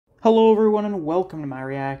Hello everyone and welcome to my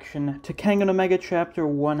reaction to Kengan Omega Chapter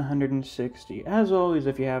 160. As always,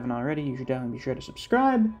 if you haven't already, you should definitely be sure to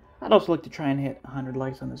subscribe. I'd also like to try and hit 100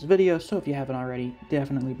 likes on this video, so if you haven't already,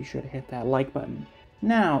 definitely be sure to hit that like button.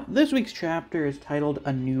 Now, this week's chapter is titled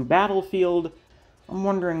A New Battlefield. I'm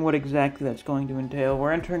wondering what exactly that's going to entail.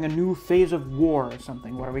 We're entering a new phase of war or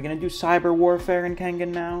something. What, are we going to do cyber warfare in Kengan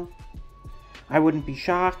now? I wouldn't be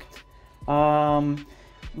shocked.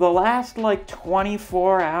 The last,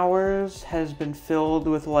 24 hours has been filled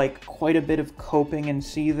with, quite a bit of coping and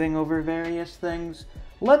seething over various things.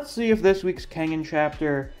 Let's see if this week's Kengan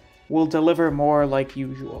chapter will deliver more like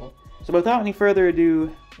usual. So without any further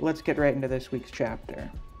ado, let's get right into this week's chapter.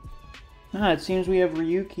 It seems we have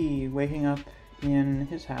Ryuki waking up in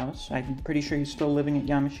his house. I'm pretty sure he's still living at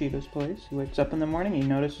Yamashita's place. He wakes up in the morning, he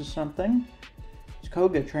notices something. It's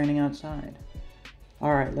Koga training outside.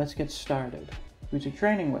 Alright, let's get started. Who's he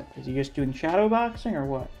training with? Is he just doing shadow boxing or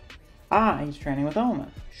what? He's training with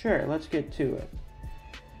Oma. Sure, let's get to it.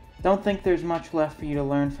 Don't think there's much left for you to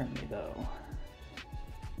learn from me, though.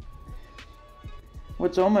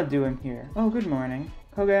 What's Oma doing here? Oh, good morning.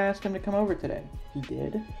 Koga asked him to come over today. He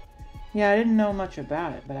did? Yeah, I didn't know much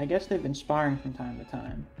about it, but I guess they've been sparring from time to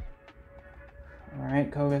time.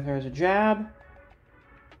 Alright, Koga throws a jab.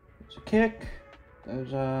 There's a kick.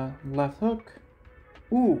 There's a left hook.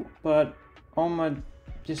 Ooh, but Oma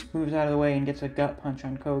just moves out of the way and gets a gut punch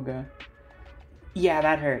on Koga. Yeah,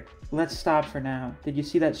 that hurt. Let's stop for now. Did you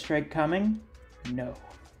see that strike coming? No.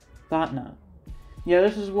 Thought not. Yeah,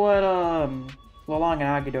 this is what Lalong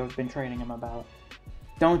and Agito have been training him about.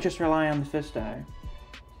 Don't just rely on the fist eye.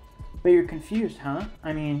 But you're confused, huh?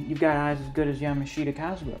 I mean, you've got eyes as good as Yamashita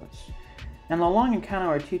Kazuo's. And Lalong and Kano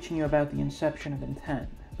are teaching you about the inception of intent.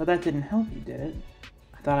 But that didn't help you, did it?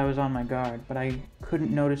 I thought I was on my guard, but I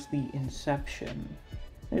couldn't notice the inception.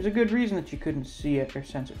 There's a good reason that you couldn't see it or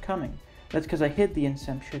sense it coming. That's because I hid the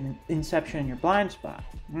inception in your blind spot.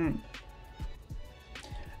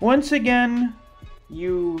 Once again,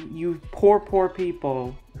 you poor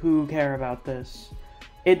people who care about this.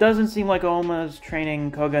 It doesn't seem like Oma's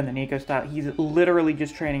training Koga in the Nico style. He's literally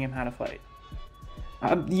just training him how to fight.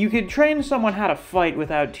 You could train someone how to fight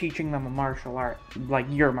without teaching them a martial art, like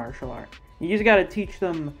your martial art. You just gotta teach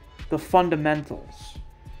them the fundamentals.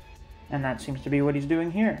 And that seems to be what he's doing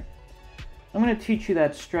here. I'm gonna teach you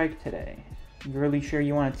that strike today. You really sure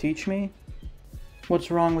you want to teach me? What's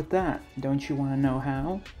wrong with that? Don't you want to know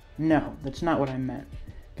how? No, that's not what I meant.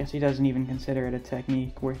 Guess he doesn't even consider it a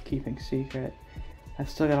technique worth keeping secret. I've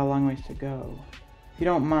still got a long ways to go. If you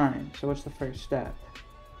don't mind, so what's the first step?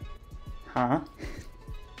 Huh?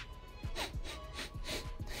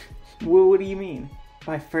 Well, what do you mean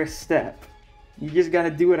by first step? You just gotta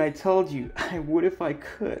do what I told you. I would if I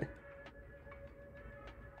could.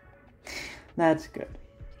 That's good.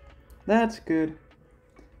 That's good.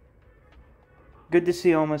 Good to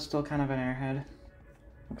see Oma's still kind of an airhead.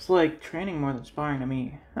 Looks like training more than sparring to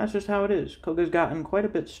me. That's just how it is. Koga's gotten quite a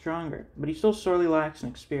bit stronger, but he still sorely lacks in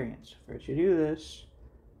experience. First you do this.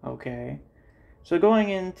 Okay. So going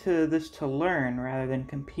into this to learn rather than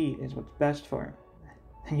compete is what's best for him.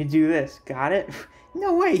 And you do this. Got it?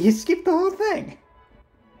 No way, you skipped the whole thing!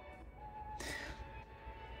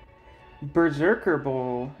 Berserker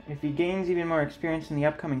Bowl. If he gains even more experience in the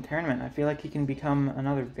upcoming tournament, I feel like he can become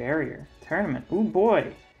another barrier. Tournament. Ooh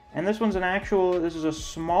boy. And this one's this is a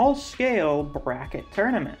small-scale bracket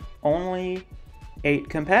tournament. Only 8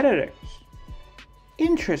 competitors.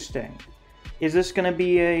 Interesting. Is this gonna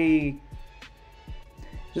be a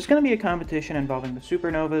competition involving the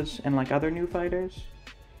Supernovas and other new fighters?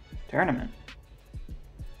 Tournament.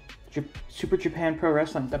 Super Japan Pro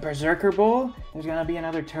Wrestling. The Berserker Bowl? There's gonna be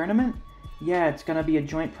another tournament? Yeah, it's gonna be a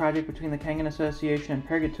joint project between the Kengan Association and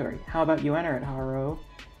Purgatory. How about you enter it, Haro?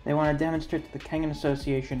 They want to demonstrate that the Kengan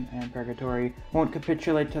Association and Purgatory won't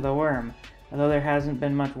capitulate to the worm, although there hasn't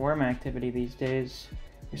been much worm activity these days.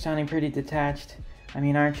 You're sounding pretty detached. I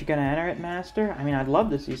mean, aren't you gonna enter it, Master? I mean, I'd love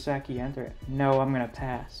to see Saki enter it. No, I'm gonna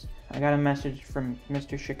pass. I got a message from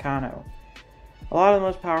Mr. Shikano. A lot of the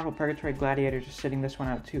most powerful Purgatory gladiators are sitting this one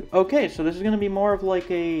out too. Okay, so this is going to be more of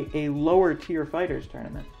a lower tier fighters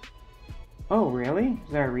tournament. Oh, really?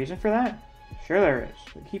 Is there a reason for that? Sure there is,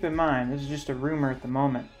 but keep in mind, this is just a rumor at the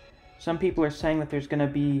moment. Some people are saying that there's going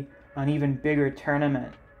to be an even bigger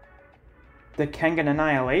tournament. The Kengan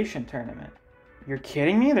Annihilation Tournament. You're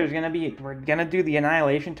kidding me? We're going to do the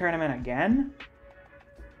Annihilation Tournament again?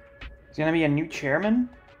 There's going to be a new chairman?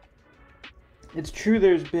 It's true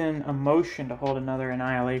there's been a motion to hold another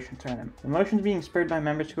Annihilation tournament. The motion's being spurred by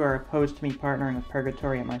members who are opposed to me partnering with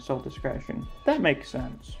Purgatory at my sole discretion. That makes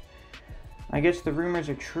sense. I guess the rumors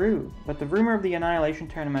are true, but the rumor of the Annihilation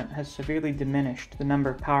Tournament has severely diminished the number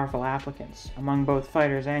of powerful applicants among both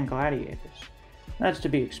fighters and gladiators. That's to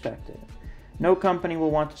be expected. No company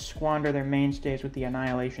will want to squander their mainstays with the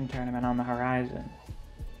Annihilation Tournament on the horizon.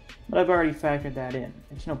 But I've already factored that in.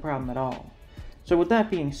 It's no problem at all. So with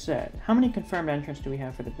that being said, how many confirmed entrants do we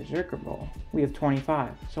have for the Berserker Bowl? We have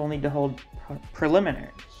 25, so we'll need to hold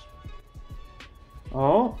preliminaries.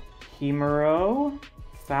 Oh, Himuro,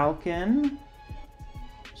 Falcon,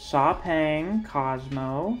 Sopang,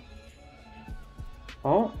 Cosmo.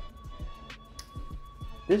 Oh,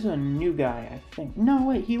 this is a new guy, I think. No,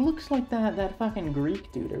 wait, he looks like that fucking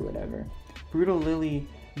Greek dude or whatever. Brutal Lily,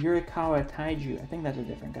 Yurikawa Taiju. I think that's a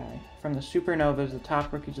different guy. From the Supernovas, the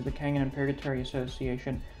top rookies of the Kengan and Purgatory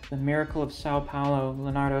Association, the Miracle of Sao Paulo,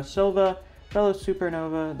 Leonardo Silva, fellow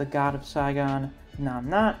Supernova, the God of Saigon, Nam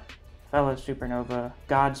Not, fellow Supernova,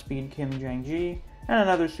 Godspeed Kim Jang-ji, and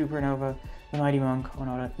another Supernova, the Mighty Monk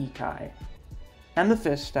Onoda Ikai. And the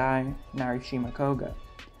Fist Eye, Narishima Koga.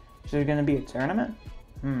 Is there going to be a tournament?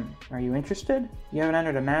 Are you interested? You haven't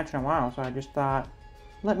entered a match in a while, so I just thought,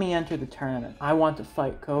 let me enter the tournament. I want to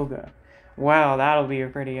fight Koga. Wow, that'll be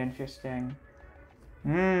pretty interesting.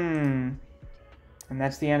 And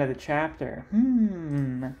that's the end of the chapter.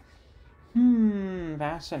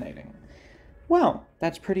 Fascinating. Well,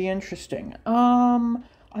 that's pretty interesting.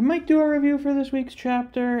 I might do a review for this week's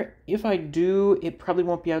chapter. If I do, it probably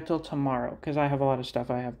won't be out till tomorrow, because I have a lot of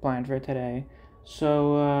stuff I have planned for today.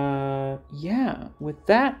 So, yeah, with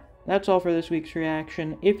that, that's all for this week's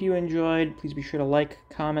reaction. If you enjoyed, please be sure to like,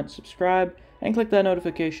 comment, subscribe, and click that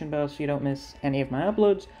notification bell so you don't miss any of my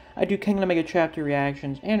uploads. I do Kengan Omega chapter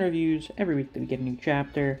reactions and reviews every week that we get a new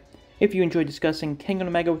chapter. If you enjoy discussing Kengan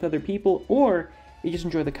Omega with other people, or you just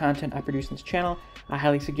enjoy the content I produce in this channel, I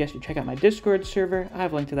highly suggest you check out my Discord server. I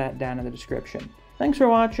have a link to that down in the description. Thanks for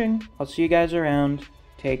watching. I'll see you guys around.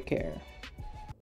 Take care.